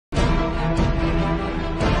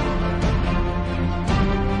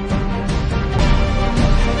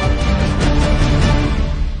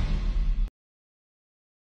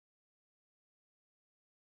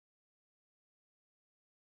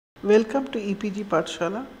Welcome to EPG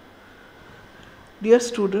Pathshala. Dear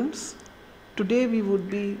students, today we would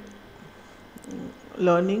be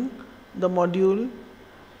learning the module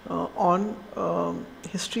on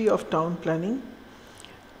history of town planning,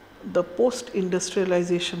 the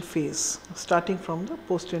post-industrialization phase, starting from the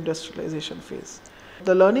post-industrialization phase.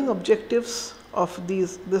 The learning objectives of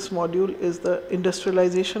this module is the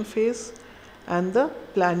industrialization phase and the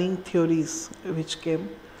planning theories which came,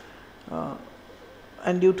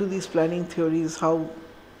 and due to these planning theories how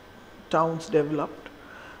towns developed.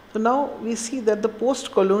 So now we see that the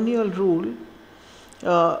post-colonial rule,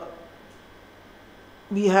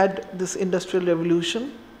 we had this industrial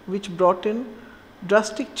revolution which brought in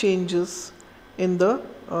drastic changes in the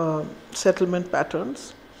settlement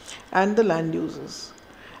patterns and the land uses,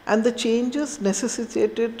 and the changes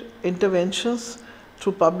necessitated interventions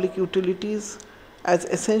through public utilities as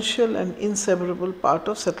essential and inseparable part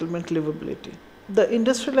of settlement livability. The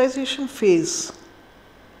industrialization phase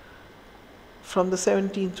from the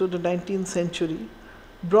 17th to the 19th century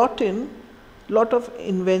brought in a lot of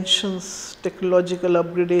inventions, technological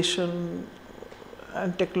upgradation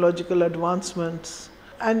and technological advancements.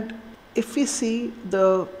 And if we see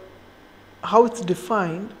how it's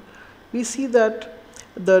defined, we see that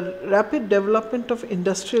the rapid development of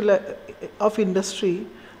industry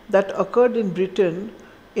that occurred in Britain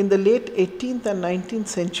in the late 18th and 19th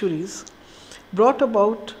centuries brought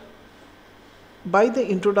about by the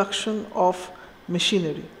introduction of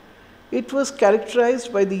machinery. It was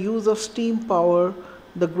characterized by the use of steam power,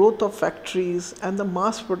 the growth of factories, and the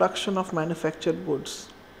mass production of manufactured goods.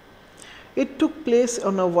 It took place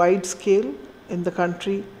on a wide scale in the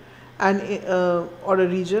country and or a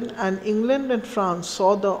region, and England and France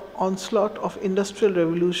saw the onslaught of industrial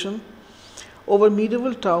revolution over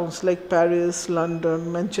medieval towns like Paris, London,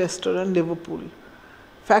 Manchester, and Liverpool.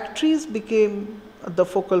 Factories became the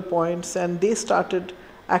focal points, and they started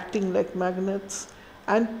acting like magnets,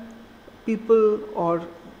 and people or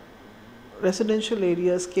residential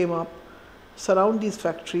areas came up surround these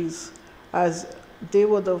factories as they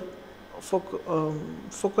were the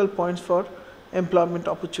focal points for employment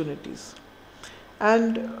opportunities.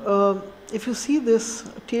 And if you see this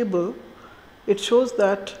table, it shows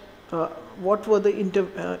that what were the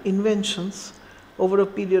inventions over a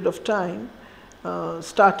period of time,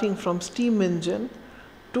 starting from steam engine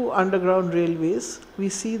to underground railways. We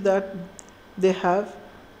see that they have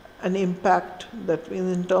an impact that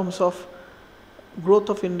in terms of growth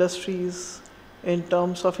of industries, in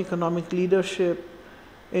terms of economic leadership,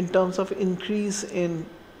 in terms of increase in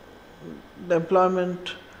the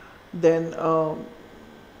employment, then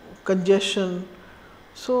congestion.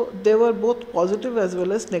 So there were both positive as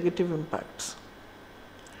well as negative impacts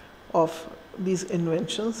of these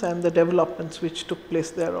inventions and the developments which took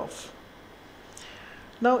place thereof.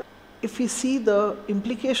 Now, if we see the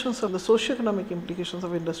implications of the socio-economic implications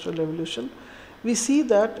of industrial revolution, we see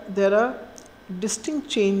that there are distinct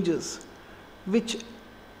changes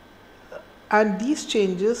and these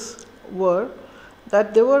changes were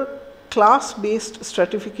that there were class-based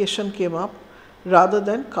stratification came up rather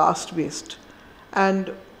than caste-based,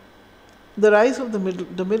 and the rise of the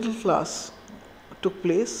middle class took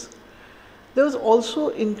place. There was also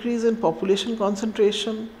increase in population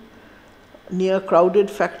concentration near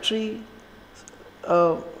crowded factories.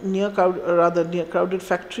 Near crowded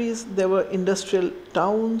factories, there were industrial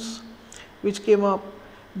towns which came up.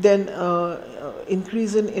 Then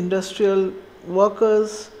increase in industrial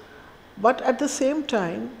workers, but at the same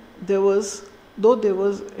time there was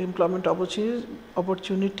employment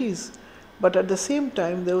opportunities, but at the same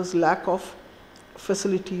time there was lack of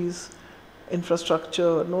facilities,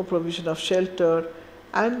 infrastructure, no provision of shelter,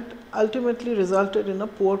 and ultimately resulted in a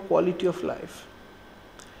poor quality of life.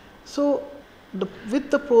 So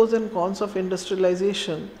with the pros and cons of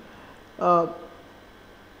industrialization, over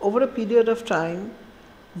a period of time,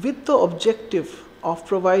 with the objective of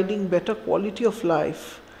providing better quality of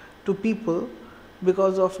life to people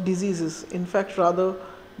because of diseases, in fact rather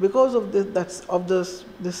because of this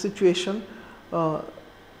situation,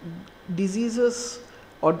 diseases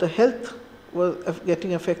or the health was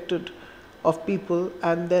getting affected of people,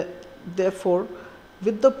 and therefore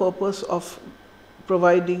with the purpose of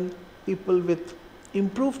providing people with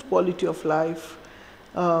improved quality of life,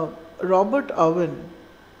 Robert Owen,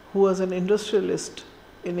 who was an industrialist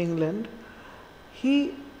in England, he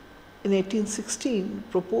in 1816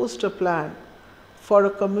 proposed a plan for a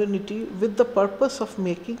community with the purpose of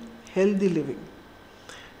making healthy living,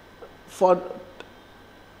 for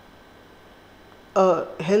a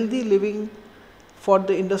healthy living for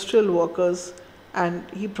the industrial workers, and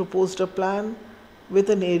he proposed a plan with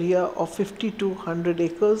an area of 50 to 100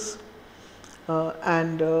 acres,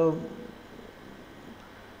 and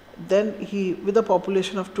then with a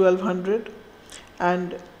population of 1200,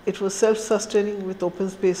 and it was self-sustaining with open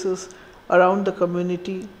spaces around the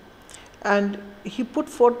community. And he put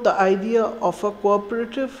forth the idea of a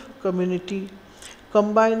cooperative community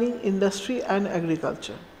combining industry and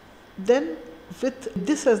agriculture. Then, with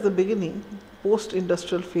this as the beginning,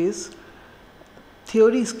 post-industrial phase,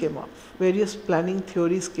 theories came up, various planning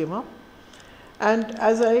theories came up, and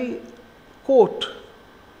as I quote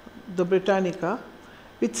the Britannica,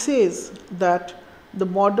 which says that the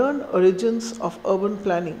modern origins of urban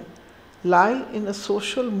planning lie in a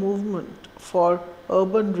social movement for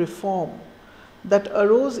urban reform that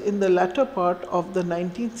arose in the latter part of the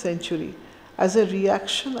 19th century as a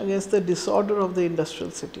reaction against the disorder of the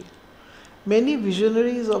industrial city. Many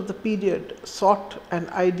visionaries of the period sought an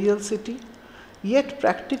ideal city, yet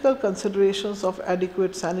practical considerations of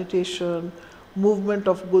adequate sanitation, movement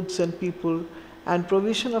of goods and people, and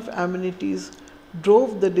provision of amenities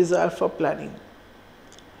drove the desire for planning.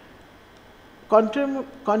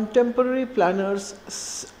 Contemporary planners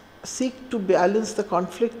seek to balance the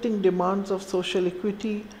conflicting demands of social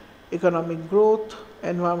equity, economic growth,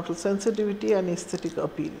 environmental sensitivity, and aesthetic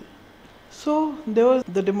appeal. So, there were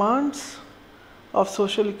the demands of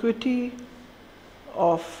social equity,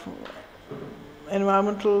 of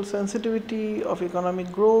environmental sensitivity, of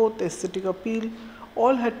economic growth, aesthetic appeal,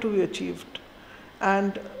 all had to be achieved.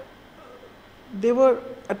 And they were,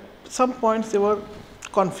 at some points, they were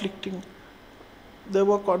conflicting. There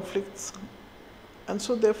were conflicts. And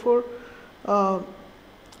so, therefore, the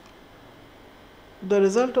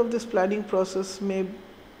result of this planning process may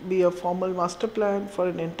be a formal master plan for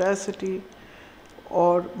an entire city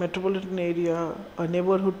or metropolitan area, a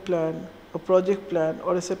neighborhood plan, a project plan,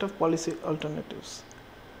 or a set of policy alternatives.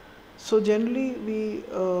 So, generally,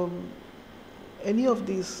 any of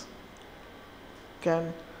these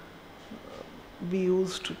can be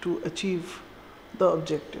used to achieve the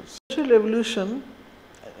objectives. The Industrial Revolution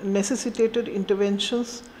necessitated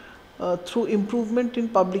interventions through improvement in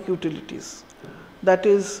public utilities, that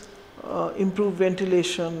is, improved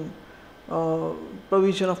ventilation,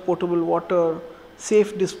 provision of potable water,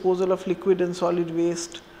 safe disposal of liquid and solid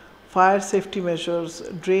waste, fire safety measures,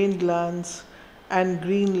 drained lands, and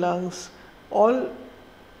green lungs, all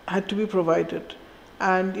had to be provided.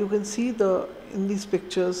 And you can see in these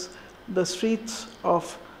pictures the streets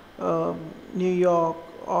of New York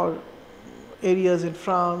or areas in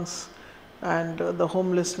France, and the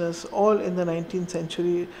homelessness, all in the 19th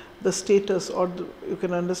century, the status, or you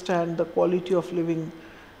can understand the quality of living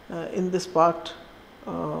in this part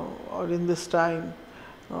or in this time.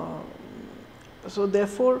 So,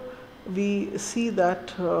 therefore, we see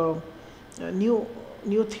that new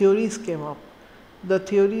theories came up. The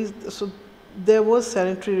theories, so there was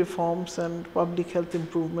sanitary reforms and public health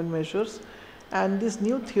improvement measures, and these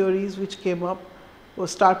new theories which came up was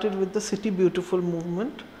started with the City Beautiful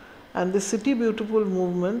movement, and the City Beautiful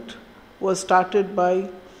movement was started by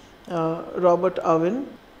Robert Owen.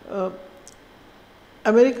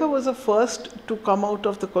 America was the first to come out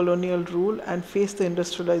of the colonial rule and face the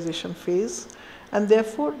industrialization phase, and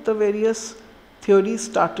therefore the various theories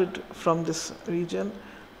started from this region.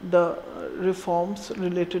 The reforms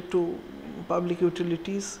related to public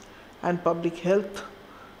utilities and public health,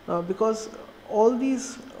 because all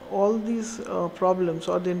these problems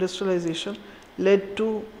or the industrialization led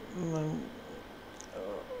to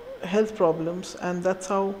health problems, and that's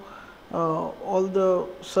how all the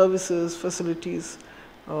services, facilities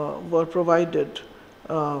were provided,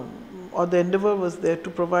 or the endeavor was there to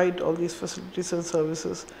provide all these facilities and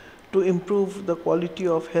services to improve the quality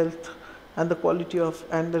of health and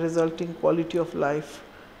the resulting quality of life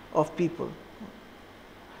of people.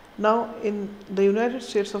 Now, in the United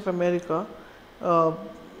States of America,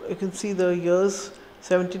 you can see the years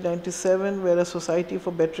 1797, where a Society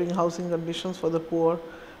for Bettering Housing Conditions for the Poor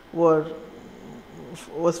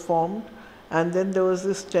was formed, and then there was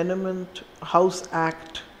this Tenement House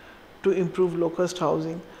Act to improve low-cost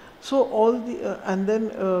housing. So and then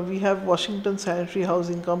we have Washington Sanitary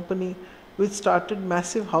Housing Company, which started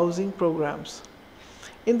massive housing programs.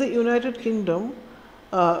 In the United Kingdom,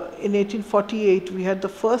 in 1848, we had the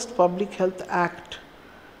first Public Health Act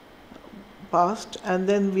passed, and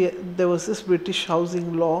then there was this British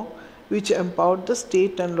housing law which empowered the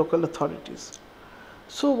state and local authorities.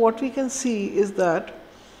 So what we can see is that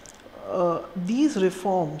these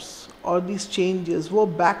reforms or these changes were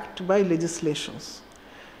backed by legislations,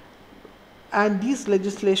 and these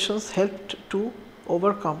legislations helped to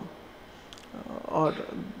overcome, or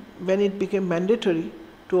when it became mandatory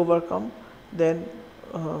to overcome, then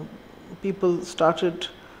people started,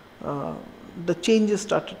 the changes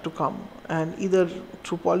started to come, and either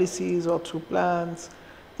through policies or through plans,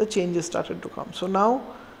 the changes started to come. So now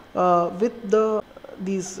with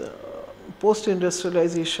these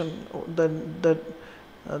post-industrialization, the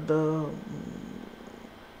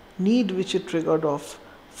need which it triggered off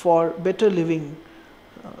for better living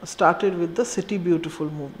started with the City Beautiful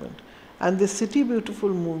movement. And this City Beautiful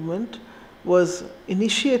movement was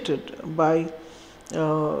initiated by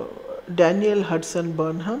Daniel Hudson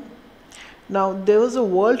Burnham. Now there was a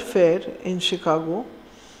World Fair in Chicago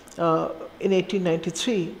in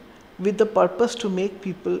 1893 with the purpose to make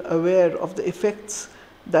people aware of the effects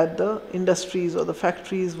that the industries or the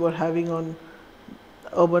factories were having on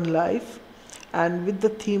urban life, and with the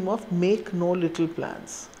theme of make no little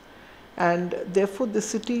plans. And therefore the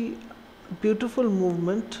City Beautiful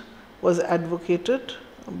movement was advocated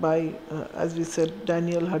by, as we said,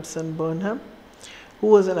 Daniel Hudson Burnham, who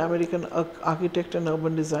was an American architect and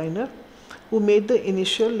urban designer, who made the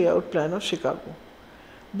initial layout plan of Chicago.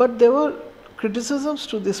 But there were criticisms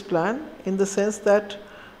to this plan, in the sense that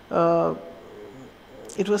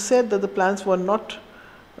it was said that the plans were not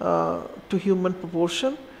to human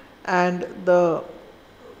proportion, and the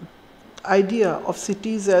idea of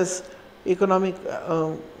cities as economic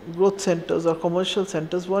growth centers or commercial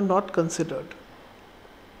centers were not considered.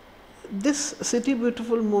 This City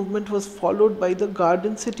Beautiful movement was followed by the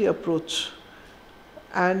Garden City approach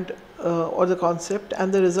and or the concept,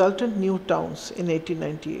 and the resultant new towns in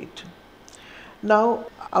 1898. Now,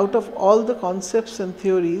 out of all the concepts and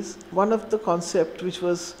theories, one of the concepts which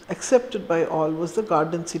was accepted by all was the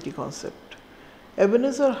Garden City concept.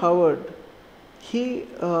 Ebenezer Howard, he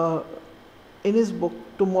in his book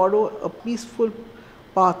Tomorrow, A Peaceful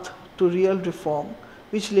Path to Real Reform,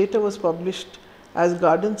 which later was published as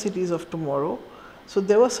Garden Cities of Tomorrow. So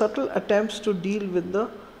there were subtle attempts to deal with the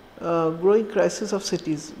growing crisis of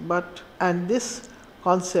cities, and this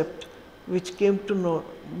concept, which came to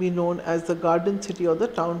be known as the Garden City or the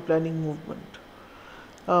town planning movement,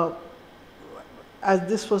 as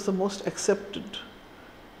this was the most accepted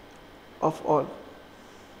of all.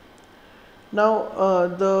 Now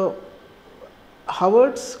the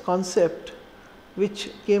Howard's concept,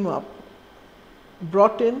 which came up,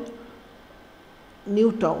 brought in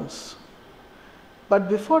new towns. But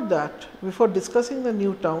before that, before discussing the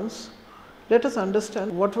new towns, let us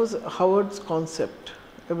understand what was Howard's concept,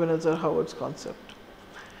 Ebenezer Howard's concept.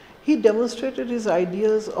 He demonstrated his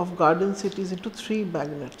ideas of garden cities into three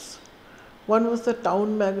magnets. One was the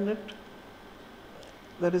town magnet,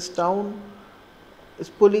 that is, town is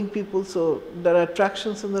pulling people, so there are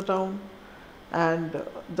attractions in the town, and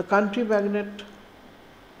the country magnet,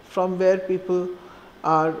 from where people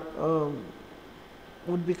are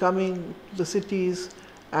would be coming to the cities,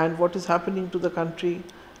 and what is happening to the country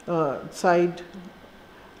side,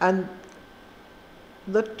 and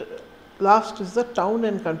that last is the town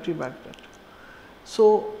and country magnet.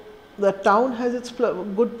 So the town has its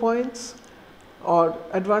good points or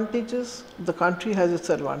advantages, the country has its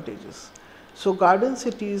advantages. So garden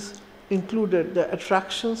cities included the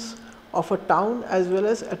attractions of a town as well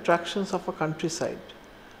as attractions of a countryside,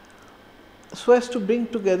 so as to bring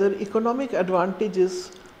together economic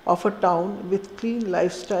advantages of a town with clean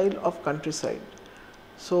lifestyle of countryside.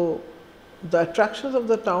 So the attractions of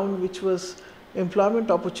the town, which was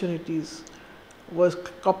employment opportunities, was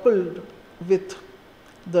coupled with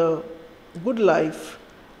the good life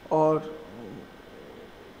or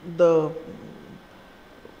the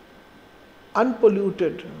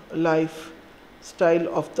unpolluted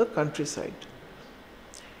lifestyle of the countryside.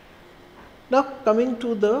 Now coming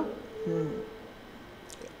to the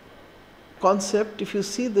concept, if you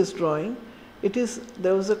see this drawing, it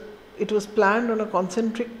was planned on a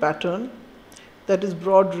concentric pattern, that is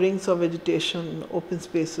broad rings of vegetation, open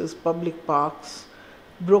spaces, public parks,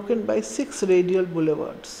 broken by 6 radial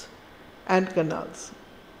boulevards and canals,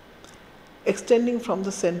 extending from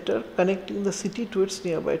the center, connecting the city to its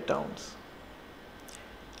nearby towns.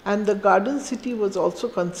 And the garden city was also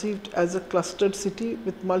conceived as a clustered city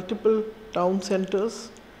with multiple town centers,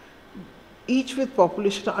 each with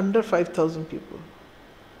population under 5,000 people.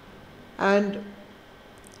 And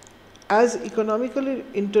as economically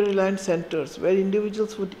interreliant centers where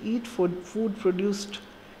individuals would eat food produced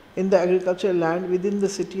in the agricultural land within the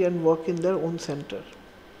city and work in their own center.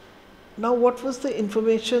 Now what was the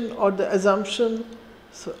information or the assumption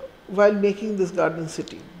while making this garden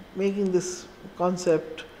city, making this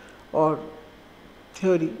concept or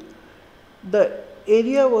theory? The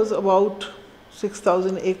area was about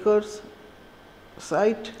 6,000 acres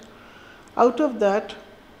site. Out of that,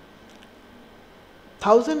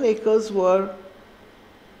 1,000 acres were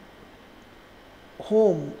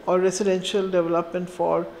home or residential development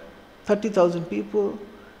for 30,000 people,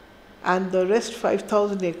 and the rest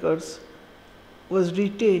 5,000 acres was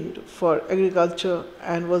retained for agriculture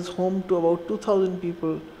and was home to about 2,000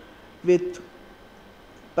 people with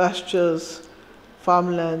pastures,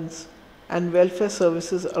 farmlands, and welfare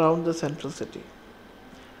services around the central city.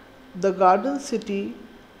 The garden city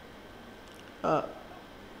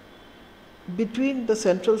between the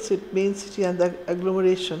central main city and the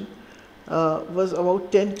agglomeration was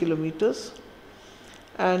about 10 kilometers.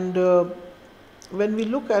 And when we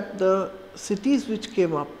look at the cities which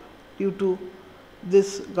came up due to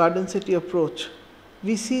this garden city approach,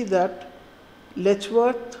 we see that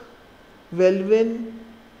Letchworth, Welwyn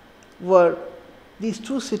were these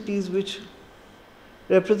two cities which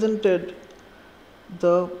represented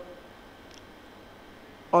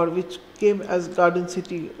or which came as garden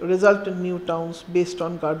city, resultant new towns based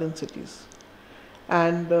on garden cities.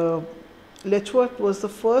 And Letchworth was the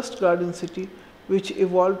first garden city which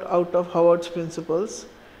evolved out of Howard's principles,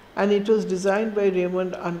 and it was designed by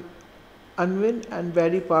Raymond Unwin and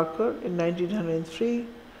Barry Parker in 1903.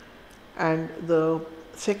 And the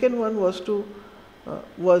second one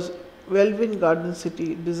was Welwyn Garden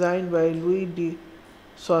City, designed by Louis de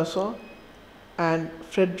Soissons and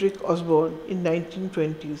Frederick Osborne in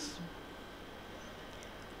 1920s.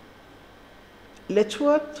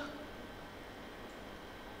 Letchworth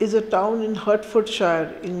is a town in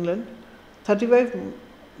Hertfordshire, England, 35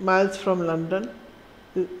 miles from London.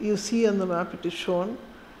 You see on the map it is shown,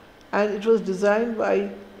 and it was designed by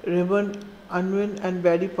Raymond Unwin and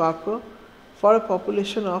Barry Parker for a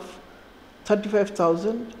population of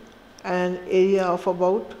 35,000 and an area of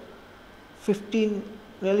about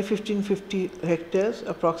nearly 1550 hectares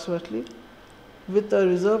approximately, with a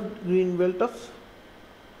reserved green belt of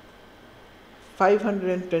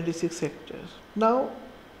 526 hectares. Now,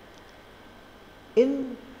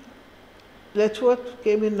 Letchworth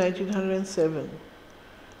came in 1907.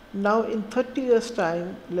 Now, in 30 years'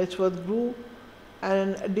 time, Letchworth grew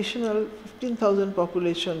and an additional 15,000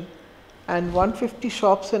 population and 150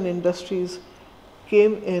 shops and industries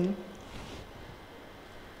came in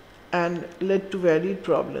and led to varied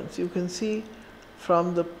problems. You can see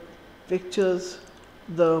from the pictures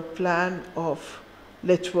the plan of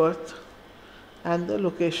Letchworth and the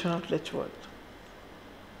location of Letchworth.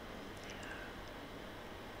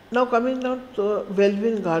 Now coming down to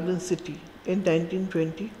Welwyn Garden City in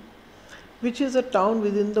 1920, which is a town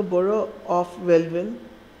within the borough of Welwyn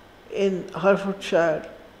in Hertfordshire,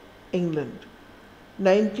 England,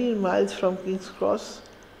 19 miles from King's Cross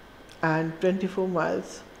and 24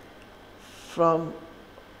 miles from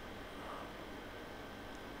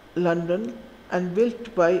London, and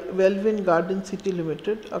built by Welwyn Garden City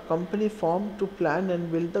Limited, a company formed to plan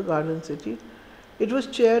and build the garden city. It was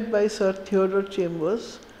chaired by Sir Theodore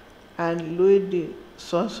Chambers and Louis de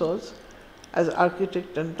Soissons as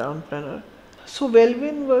architect and town planner. So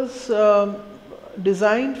Welwyn was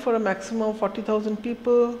designed for a maximum of 40,000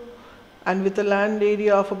 people and with a land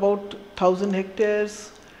area of about 1,000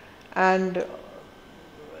 hectares, and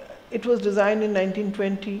it was designed in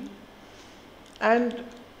 1920, and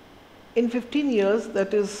in 15 years,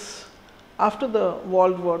 that is after the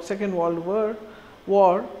Second World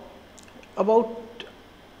War, about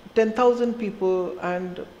 10,000 people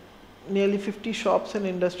and nearly 50 shops and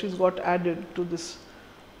industries got added to this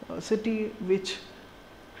city, which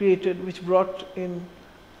brought in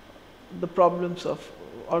the problems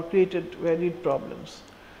or created varied problems.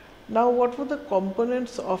 Now, what were the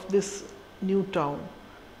components of this new town?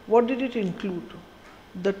 What did it include?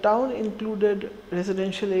 The town included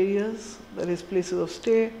residential areas, that is places of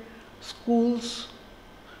stay, schools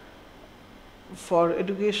for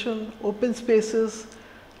education, open spaces,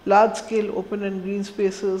 large scale open and green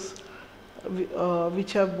spaces,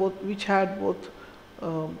 which had both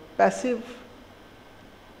passive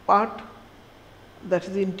part, that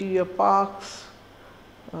is the interior parks,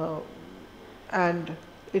 and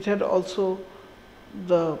it had also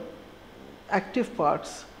the active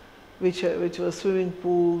parts, which were swimming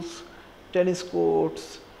pools, tennis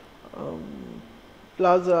courts,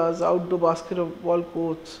 plazas, outdoor basketball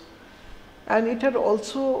courts, and it had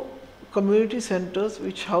also community centers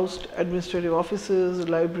which housed administrative offices,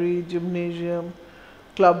 library, gymnasium,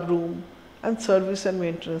 club room, and service and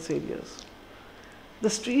maintenance areas. The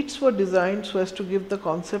streets were designed so as to give the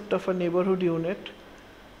concept of a neighborhood unit,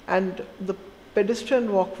 and the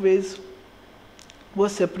pedestrian walkways were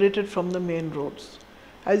separated from the main roads.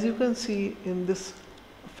 As you can see in this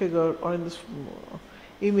figure or in this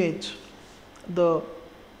image, the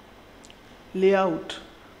layout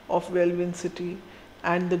of Welwyn City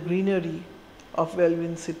and the greenery of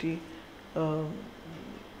Welwyn City. Uh,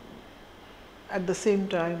 at the same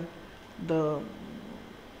time, the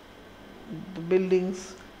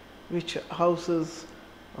buildings which houses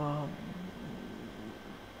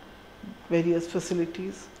various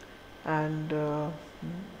facilities, and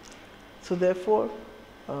so therefore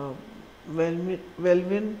uh,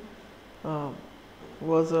 Welwyn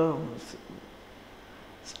was a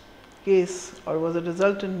case, or was a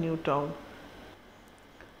result in New Town.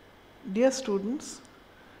 Dear students,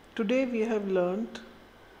 today we have learnt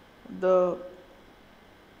the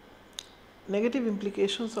negative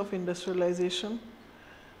implications of industrialization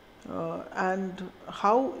and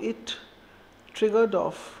how it triggered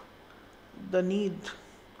off the need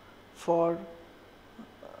for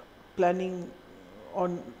planning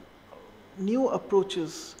on new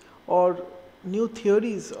approaches or new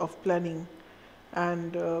theories of planning,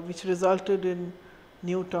 and which resulted in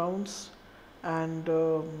new towns, and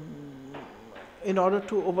in order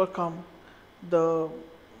to overcome the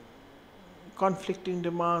conflicting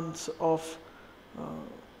demands of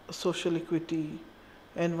social equity,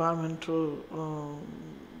 environmental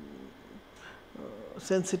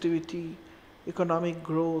sensitivity, economic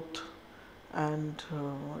growth, and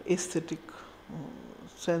aesthetic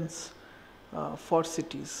sense for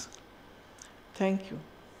cities. Thank you.